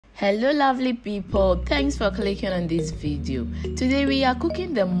Hello lovely people, thanks for clicking on this video. Today we are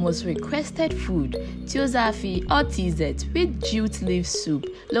cooking the most requested food, tuo-ZAAFI or TZ with jute leaf soup,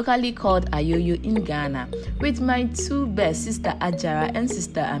 locally called AYOYO in Ghana, with my two best, Sister Ajara and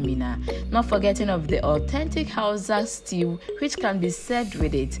Sister Amina. Not forgetting of the authentic Hausa stew which can be served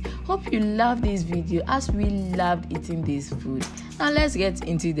with it. Hope you love this video as we loved eating this food. Now let's get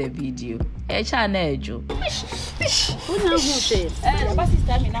into the video. Sister Amina,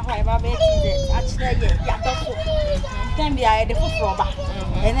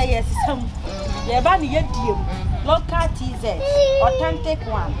 local TZ, authentic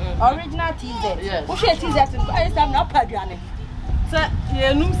one, original TZ. Who should TZ? I'm not Padriani. Sir,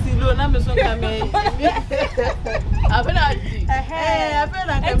 you know, Silo, I'm so coming. I've been at it. I've been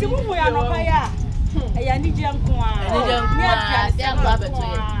at it. I need young one.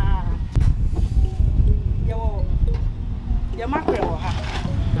 Your mackerel.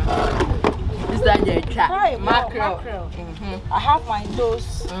 Is that your cat? Mackerel. I have my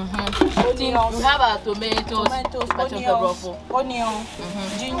toast. You have a tomatoes, onion,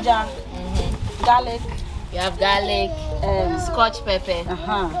 ginger, garlic. You have garlic, scotch pepper,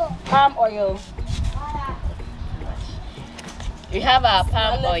 palm oil. We have our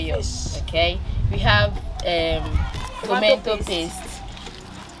palm oil. Okay. We have tomato paste.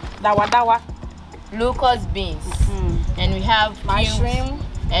 Dawa. Locust beans. And we have mushroom.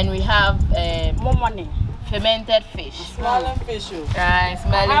 And we have more money. Fermented fish. Smelling fish. I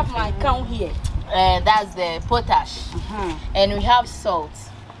have my count here. That's the potash. And we have salt.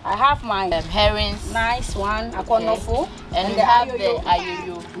 I have my herrings. Nice one. Okay. And we have the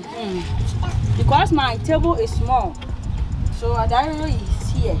ayoyo. Because my table is small, so the ayoyo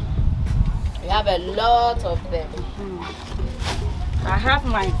is here. We have a lot of them. I have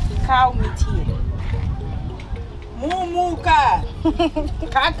my cow meat here. Moo ka.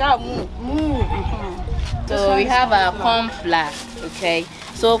 Kaka moo. So we have our corn flour, okay.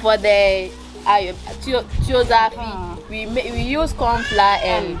 So for the tuo-ZAAFI, we use corn flour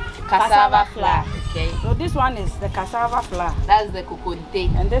and cassava flour, okay. So this one is the cassava flour. That's the kokonte.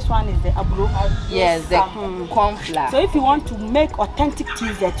 And this one is the abro. Yes, the corn flour. So if you want to make authentic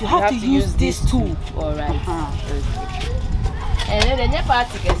TZ, you have to use these two. All right. And then the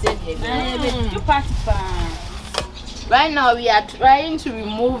party can say right now we are trying to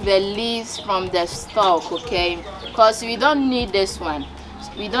remove the leaves from the stalk, okay? Because we don't need this one.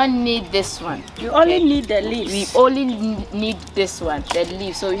 We don't need this one. You only need the leaves. We only need this one, the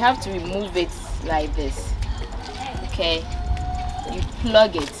leaves. So we have to remove it like this. Okay. You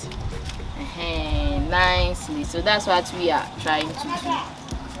plug it nicely. So that's what we are trying to do.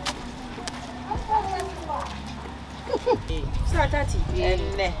 Tati.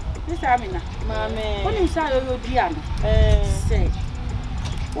 Sis Amina. Mame. When you say you Diana, say,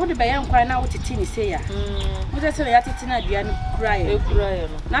 what the bayan cry now with the tin say ya? What I say, Yatina Diana cry.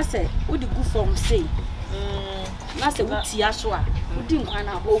 Nasa, what the good form say? Nasa, what Tiaswa, who didn't want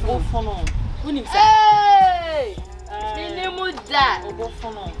to go for no. When you say, hey, that.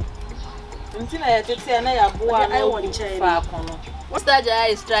 Until I just say, I want to What Sis Ajara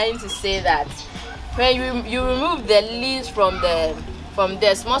is trying to say that when you remove the leaves from the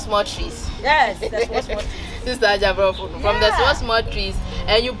small trees. Yes, that's what's what. Sister Ajara, from the small trees,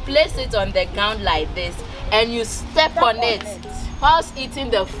 and you place it on the ground like this, and you step on it. Whilst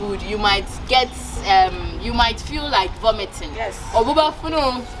eating the food, you might get, you might feel like vomiting. Yes.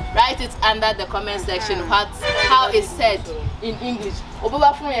 Write it under the comment section how it's said in English. You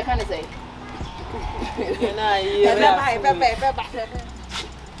can't say.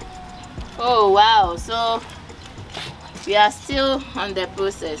 Oh wow! So we are still on the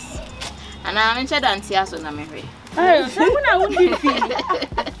process, and I'm interested in Tiaso na mewe. Oh, someone I won't be feeling.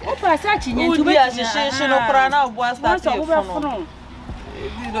 Opa, such a new association of Prana was that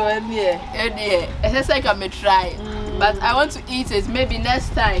It's like I may try, but I want to eat it maybe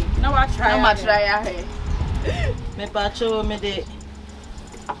next time. No, I try. No, I try. Me pacho me de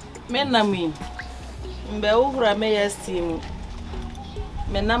me na mi mbe uhura me yesteam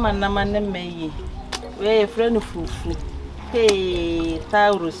me nama ne meyi we friend fufu hey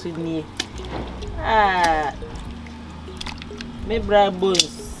taurus ni me bra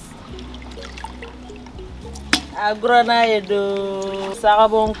bones agrona edo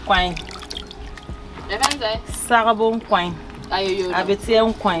sarabon kwan sarabon kwan Ayoyo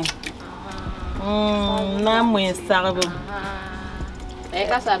abetien kwan na mo sarabon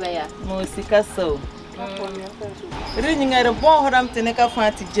Kasabeya. Musika so. Rinyinga bon horam teneka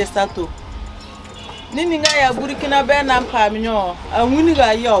fanti gestato. Nininga ya burikina be na mpaminyo. Awuni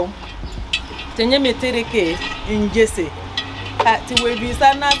ga yo. Tenye metereke ingese. Ti we bi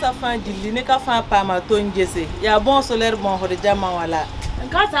sana sa fan jili ne ka fan pa ma to njese. Ya bon solaire bon ho de jama wala.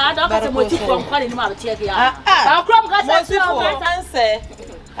 Nkasa ada ka se motif ko kwa ni ma be tie ya. Ba krom ka se anse.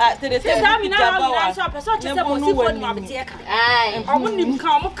 Tere se mi na wa so person che se motif ko ni ma be tie ka. Ai. Omunim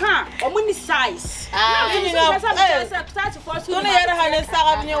ka omuni size. Ni nga start for so. No yara hane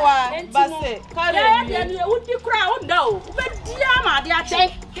saga bi wa base. Ya ni udi kra o da o. Be dia ma dia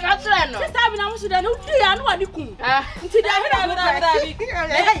che. Kira tren no. Sister mi na musu da no udi ya no ani kun. Nti da hira bi.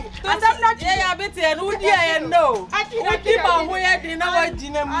 Asam na ya beti en udi ya no. Udi ba ho ya di na wa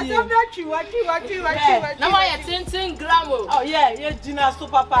jina mu ye. Asam na chi. Na ma ya 10 gram o. Oh yeah, ye jina so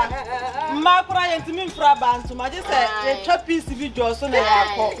papa. Ma kura ye ntimi mfra bantu ma je se ye twa piece bi jo so na ya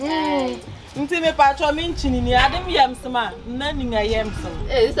ko. Nti me pa cho me nchini ni adem yem sma na ni nga yem sma.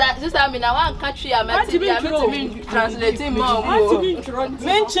 Sis Amina wan catch ya me ti translating mo.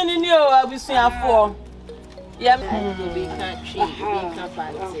 Me nchini ni o abusuafo. Yem be country, be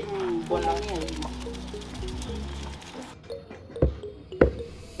fancy.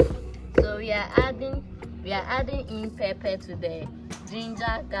 So we are adding in pepper to the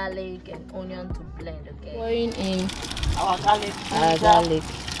ginger, garlic, and onion to blend. Okay. Pouring in our garlic.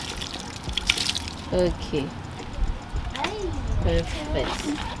 Okay. Perfect.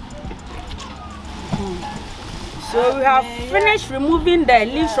 So we have finished removing the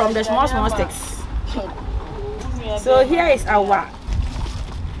leaves from the small sticks. So here is our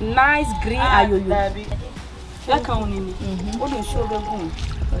nice green ayoyo. Like on in. What do you show them?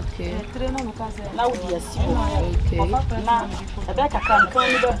 Okay. Now we are seeing. Okay. Now, I bet I can't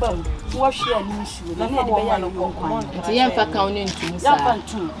come with a bum. Wash your new shoe. Let me be It's a young fact counting to Musa.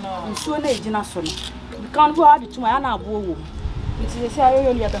 And so late, Jinason. We can't go out to my Anna Bow. It is a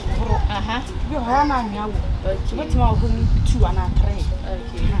really at the you are now. But what's my going to an tray?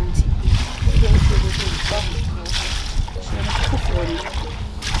 Okay.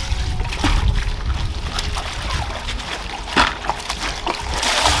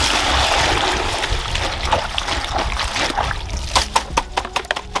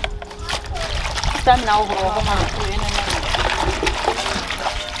 Time now, I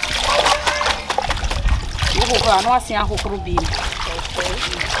know I see a hook beam.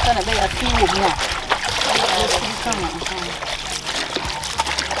 Can I be a few more?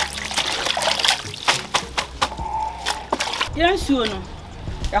 Yes, soon.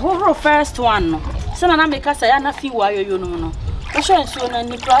 The whole first one. Son, I make us a yana few while you know. I shall soon and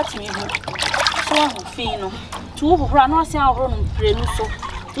you brought me. So, Fino. Two who run us our own preluso.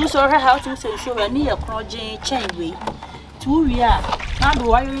 You saw her how to say, show a near project chain way. 2 years. Now,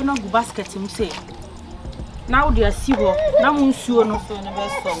 do I know go basket him say? Now, dear Sibo, now, Monsieur, no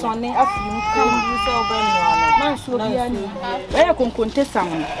Sonny, a few come so where I can contest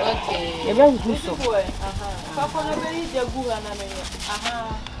someone. Okay, a very good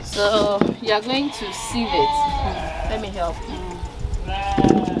so you are going to sieve it. Let me help.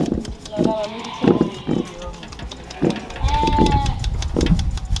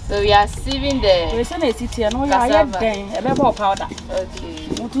 So we are sieving the cassava powder. Okay.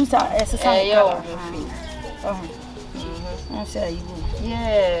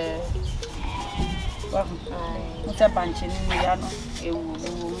 Yeah. What's a bunch in Yano?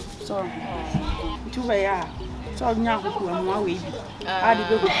 So, 2 years. So now, one way. I did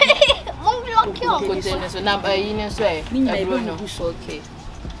go. So now, okay.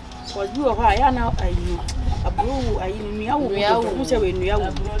 Was you a while now? I knew a blue. I knew who said we knew.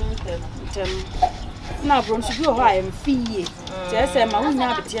 Now, Bron, you go high and fee. Yes, I'm a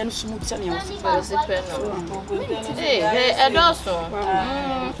winner, but you're smooth.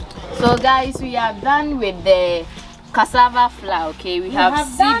 So, guys, we are done with the cassava flour. Okay, we have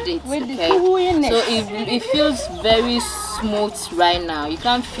sieved it. Okay, so it feels very smooth right now. You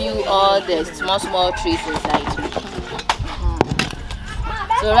can feel all the small trees inside.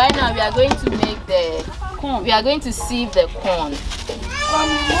 So right now we are going to make the corn. We are going to sieve the corn.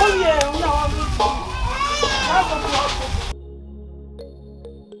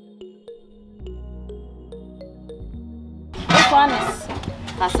 This one is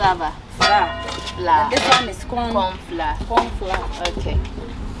cassava flour. This one is corn flour. Okay.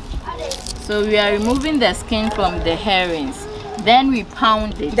 So we are removing the skin from the herrings. Then we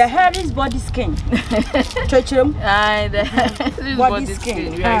pound it. The herring's body skin. The herring's body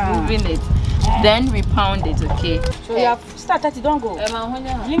skin. We are removing it. Then we pound it, okay? So you have started to don't go.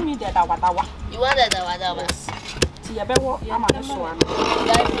 Give me the dawa. You want the dawa?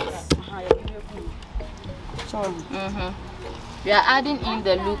 We are adding in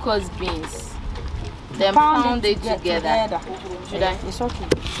the Lucas beans. Then pound it together. Should I? It's okay.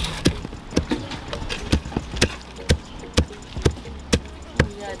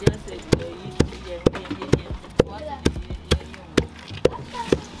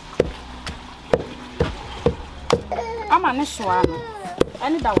 I'm an Ishwano.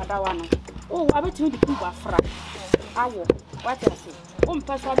 Any Dawadawano. Oh, I bet you the people are fra. I will. What I say? One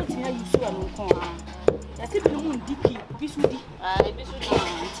person I bet you saw no corner. I said, no one dicky, Bisudi. I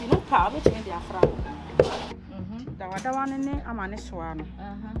bet you no power between their fra. Dawadawan, I'm an Ishwano.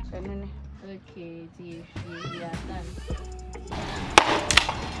 Okay, dear, we are done.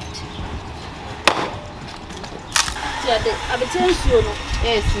 I bet you.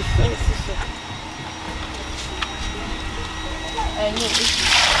 Yes, sister.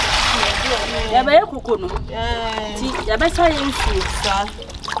 Ya ba ekoko no ti ya ba sa yensu sa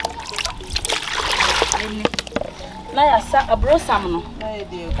na ya sa abro sam no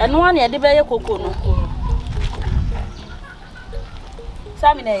eno an ya de ba ekoko no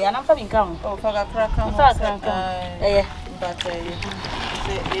sami na ya na fa binka ho o fa kakra but se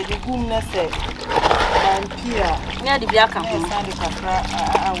de gum na se vampire na de bia ka ho sa de kakra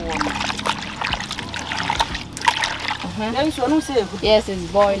awo. Yes,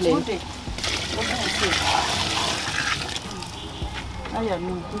 it's boiling. I am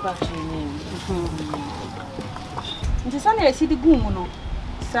not back to the Sunday I see the goon.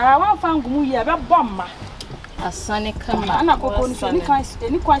 So I want found Gumuya, a bomb. A sunny come and I go on any kind say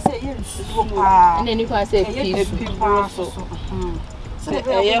and then you can say so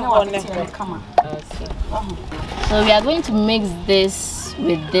we are going to mix this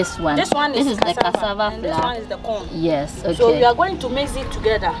with this one. This is the cassava flour. This one is the corn. Yes, okay. So we are going to mix it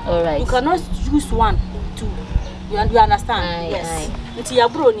together. All right. You cannot use one to. You understand? Yes. It's your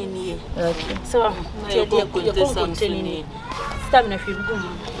brownie ni. Okay. So you're going to continue. Stamina if you go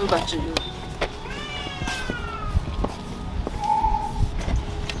back to you.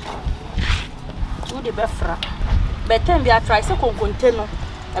 To the befra. But then we are trying to contain.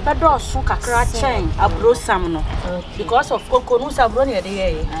 A bed door so kakra chain abro sam no because of coconut abro near the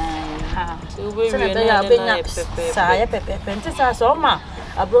air. So we are being saya pepe pentisa so ma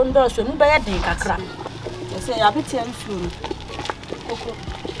abro ndo so mu be din kakra. Say ya beti am furu. Koko.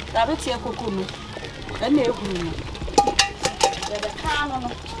 Ya beti coconut. E na ehuru no. Ya be ka no no.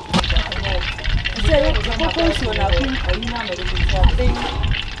 Say coconut na kun ayina na de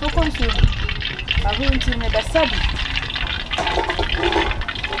ko coconut. Ahu nti me be sabi.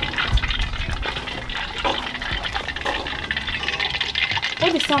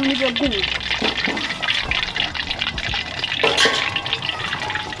 Maybe some little good.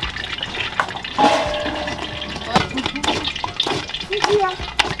 Yeah.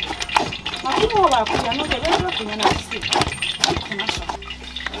 I know about it. I know the everything and I see.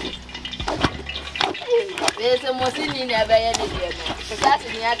 There's a machine in a very idea. That's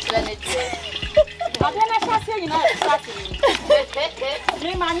in the actual. I'm going to say, you know, exactly.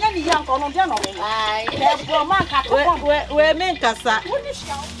 Me, my name is young, or no, gentlemen. We're Menkasa. We're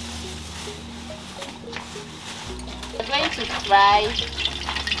going to fry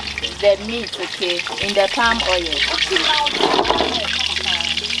the meat, okay, in the palm oil.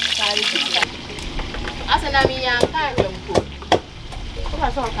 As an Amina, I can't cook.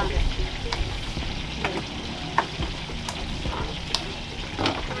 What's all coming?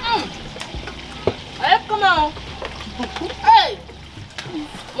 Come on. Hey!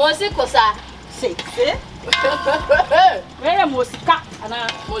 Mosikosa. Say. Where Mosika? And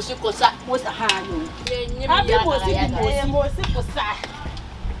Mosikosa. Was a hand.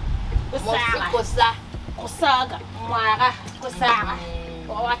 Mosikosa. Kosaga. Mara. Kosaga.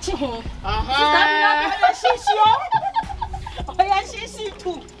 Oh, Chihu. She's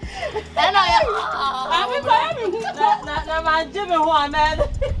too. And I'm Jimmy Juan.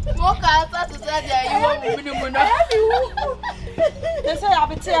 More cars to say that you won't be. They say I'll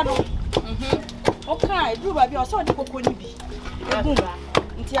be telling. Okay, do baby, I saw the cocoa.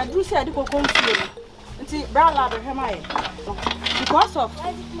 Until I do say the cocoa. Until brown lad of him, because of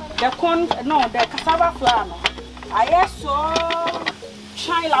the corn, no, the cassava flour. I so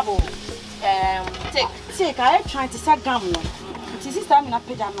shyable. Take, I am trying to set gum. Sis Amina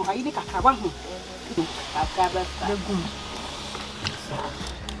pejano, I need a cabaho. The gum.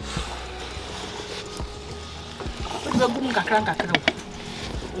 The gum cranka crow.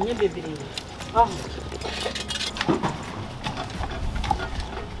 You baby.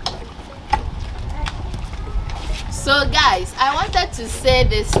 So guys, I wanted to say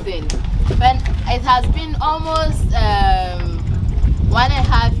this thing. When it has been almost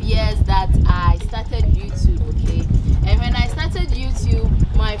 1.5 years that I started YouTube, okay? And when I started YouTube,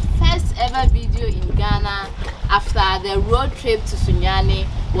 my first ever video in Ghana after the road trip to Sunyani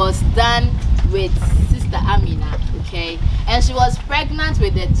was done with Sis Sister Amina, okay, and she was pregnant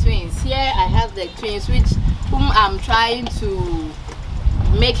with the twins. Here I have the twins, whom I'm trying to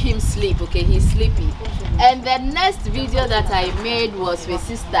make him sleep. Okay, he's sleepy. And the next video that I made was with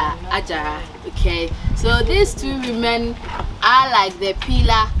Sister Ajara. Okay, so these two women are like the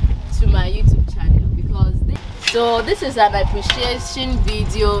pillar to my YouTube channel because so this is an appreciation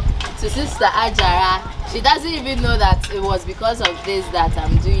video to Sister Ajara. She doesn't even know that it was because of this that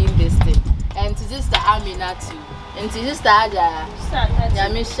I'm doing this thing. And to Sister Amina too. And to Sister Ajara,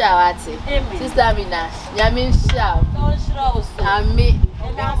 Yamin Shawati. Sister Amina, Yamin Shaw.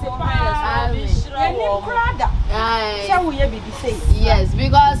 Yes,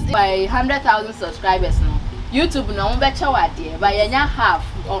 because by 100,000 subscribers now, YouTube no better what dear, by half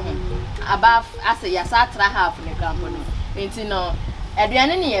above as a yasatra half in the company. Into no.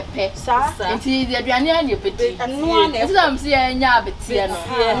 Adriana ni epe sa nti Adriana ni epeti nti am se anya betie no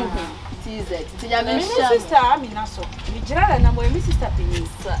tize nti ya me sister Amina so mi gira na mo mi sister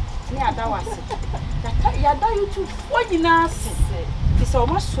penisa ni ada wase ya da YouTube onyina se ti so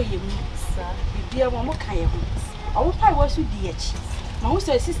mo so yemu sa bibia mo kan ye ho owo pai wo so di echi ma wo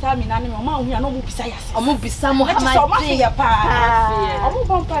so sister Amina ni mo ma hu ya no mo bisa ya se omo bisa Muhammad so mo ya pa omo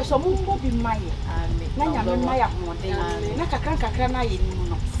bon pai so mo mo bi maye na nyame maya hoden na kakra na ye ni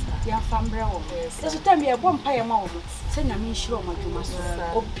no ya fambre wo so time ye bom pa ye ma wo se nyame nhira o madwuma so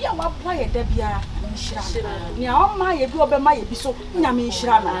obi a wabwa ye da bia nhira ni a o ma ye bi obe ma ye bi so nyame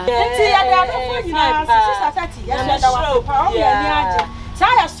nhira no enti ya da fo nyina sister Tati ya da wa pa o ya ni aje sa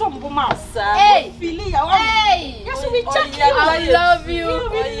ya so mbo ma hey fili ya wa yes we check you I love you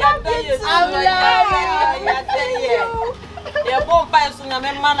I love you ya bo pa so na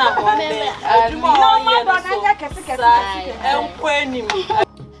me mana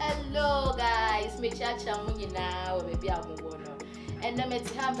hello guys, me chacha munyina we be amono and na me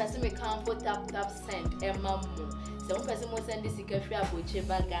ti ham person me kan for tap send e mamu so one person mo send this ikafri aboche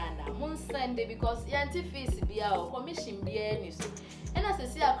bagana mo send because yanti fees bia o commission bia ni so and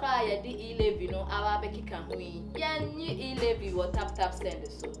as see akra ya di e-levy no awa bekika hui yanyi e-levy wo tap send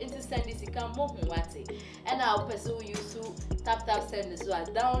so into send this ikam mo hu wate and our person who use tap send so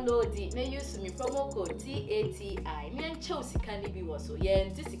download it me use me promo code TATI me and choose can be was so yeah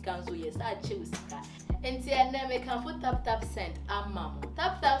and this can so yes I choose ka enti and then we can put tap send amamo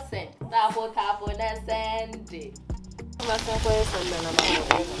tap send tap na send it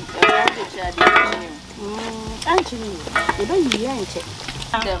Anthony, you don't hear it.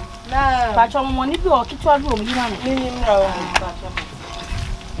 But your money be or kitchen room, you know.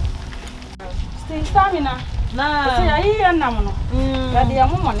 Sis Amina. Nah, I hear no.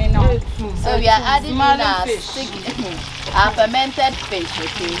 So we are adding in our fermented fish,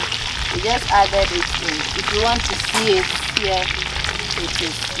 okay? We just added it in. If you want to see it here, it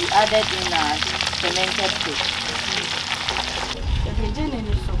is. We added in our fermented fish.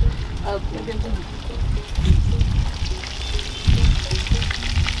 Okay.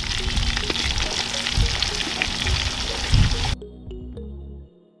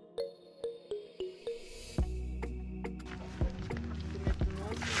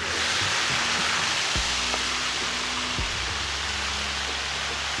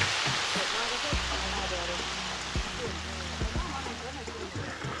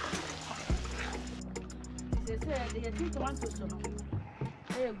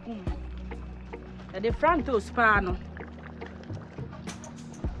 The front to spano.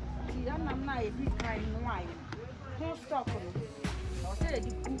 The other night, a big kind of wine. Don't stop on it. I'll say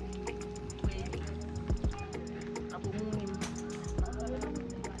the cook.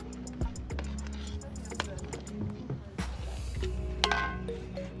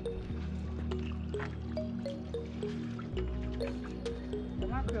 The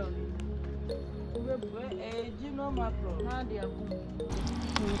mackerel. Mackerel. Now they are good.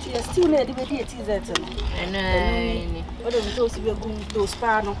 She is still there, the baby is that. And what are we told to be going to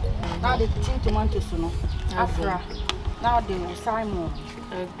Spano? Now the tomatoes, no. Afra. Now they will Simon.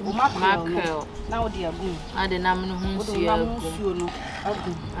 Mackerel. Now they are good. I didn't know.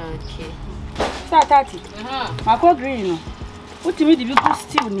 Okay. Tati. Mackerel green. What do you mean the big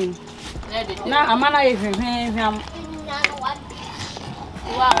stew name? Now a man I have.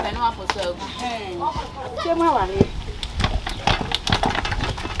 Wow, I know for so.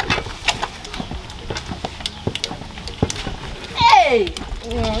 Hey,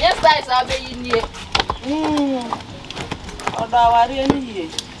 yes, guys, I'll be in here. Or our here.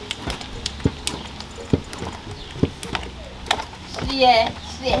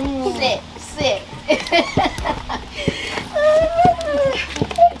 Sit.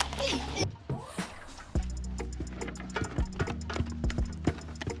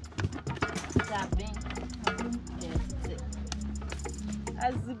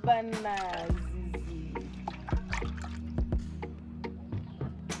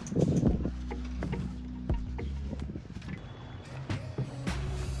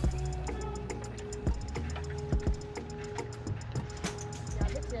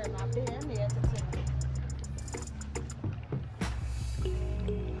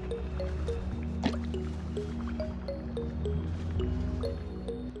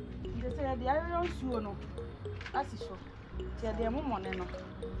 The AYOYO soup no. That's so. Tia de mo money no.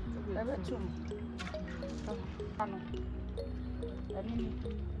 Ebe tum. Ano. Ani.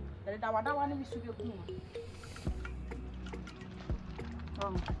 Ele da wada ni soup e ku.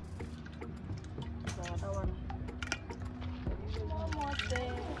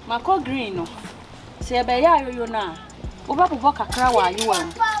 Mako green no. Se ebe ya AYOYO na. Oba bobo kakra wa ayu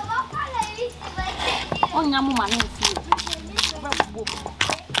an. Onya mo mane nsi. Oba bobo.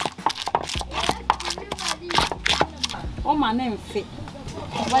 O mane nfi.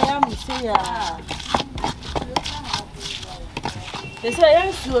 Oba ya mi se ya. They say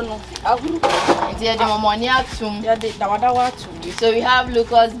yansuo no. Aguru. It's the money atum. Ya de dawada wa atum. So we have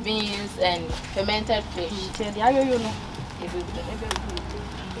locust beans and fermented fish. The AYOYO no.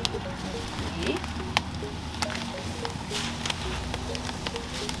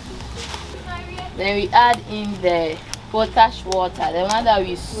 Then we add in the potash water, the one that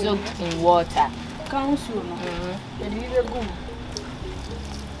we soaked in water. Council no. The live good.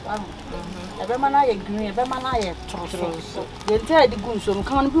 Every man I green, every man I toss. The entire the goon so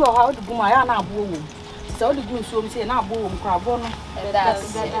can't be how the goon I na boom. So the goon so say na boom crab no.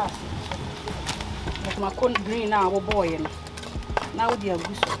 That's my corn green now boy. Now they are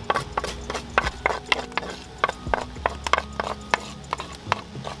good.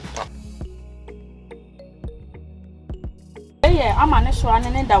 I'm an issue and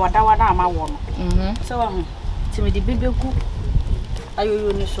then dawa na ma wo no. So to me the baby ku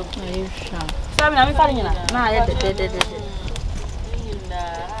AYOYO ni so. So me na me fa nyina na ya de.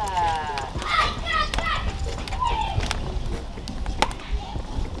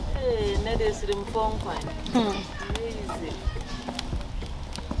 Na de sirim fon kwan.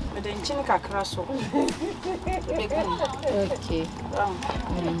 Me de nchini kakra so. Okay.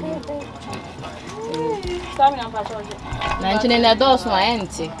 Sabe na pa choje. Na nchini na dos ma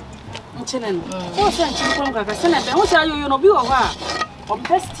enti. Nchini no. O se nchini kwa kakra se na be ho se AYOYO no bi wo ho a. O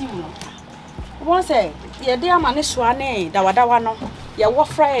best no. Won say ye de amane so ane dawadawa no. Ye wo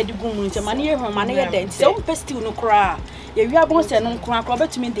fry de gum nti mane ye hwan mane ye de nti se o best no kra. Ye wi abon se no kra kra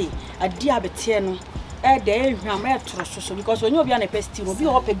betumi de adi abete no. De hwan ma etoro because when you be an pesti no be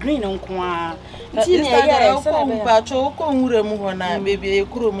up a green nko a. Nti ne ye se na ba cho ko nwure mu ho na baby e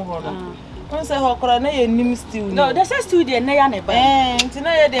kuro mu ho no. Won say ho kra na ye nim stew no the stew de na ya na ba nti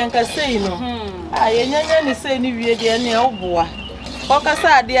na ye de nka sei no ye nyanya ni sei ni wie de na oboa ko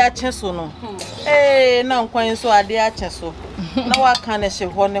kasa ade a che so no na nkwan so ade a che so na wa ka na hye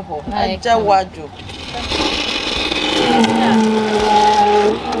ho ne ho aja wajo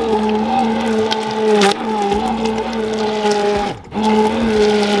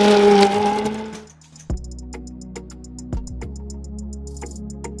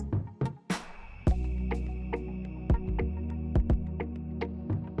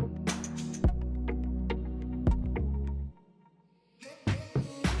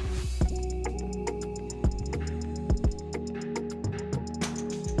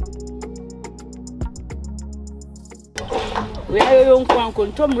we AYOYO nkwan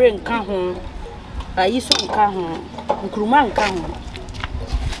kontomre nka ho ayiso nka ho nkruma nka ho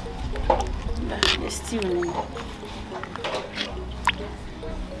stew ni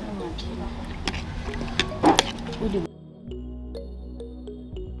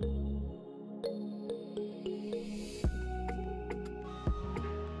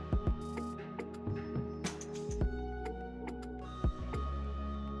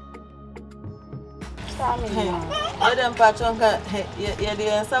Adam Pachonka, ye de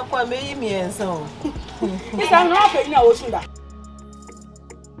answer kwa me mi enso. It's an open na osunda.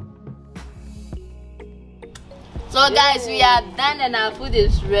 So guys, we are done and our food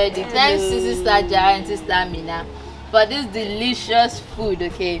is ready. Thanks to Sis Ajara and Sis Amina for this delicious food,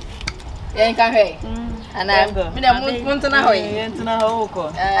 okay? You can hear. And I'm going to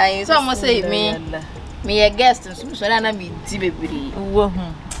so almost say me a guest and so I be baby.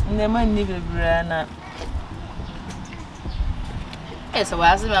 Never need a brana. Yes, so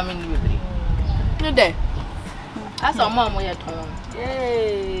I see my baby. No day. That's our mom way at home.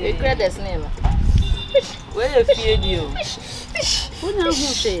 Yay, great as name. Where you feed you? Who knows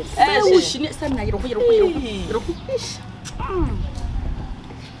who says? Oh, she needs some night.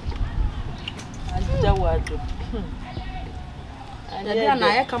 Yeah,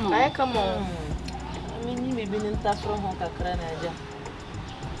 I come on. I mean, you may be in tough from Hoka.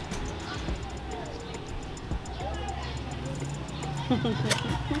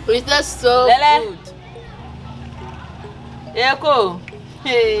 It's just so good. Echo.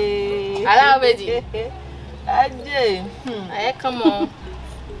 Hey. I love it. I come on.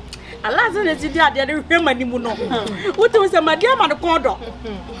 Alhassan Iddrisu dey hwe mani mu no. What was my dear man kondo?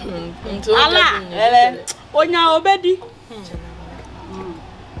 Ala. Onya obedi.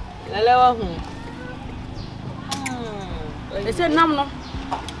 Lele wa hu. They say nam no.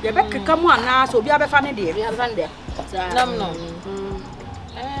 Ye be keka mu ana so obi abefa ne de. Nam no.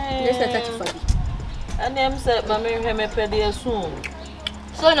 Let's touch for it. And them say mama me pede soon.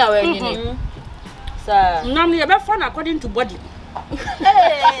 So now we're in. Sir. Nam ye be fun according to body.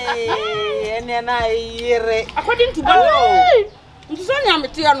 Hey, and then I according to body. So nyam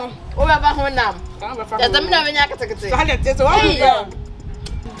ti no. O ba ho nam. Sis Amina me nya katakete. So what you do?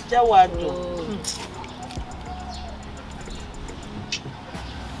 Jawado.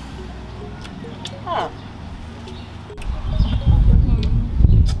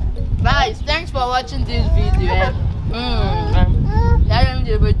 Guys, thanks for watching this video.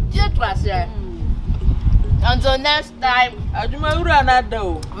 Until next time,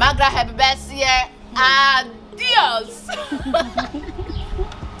 Magra, happy birthday. Adios.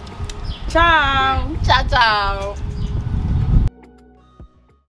 Ciao. Ciao, ciao.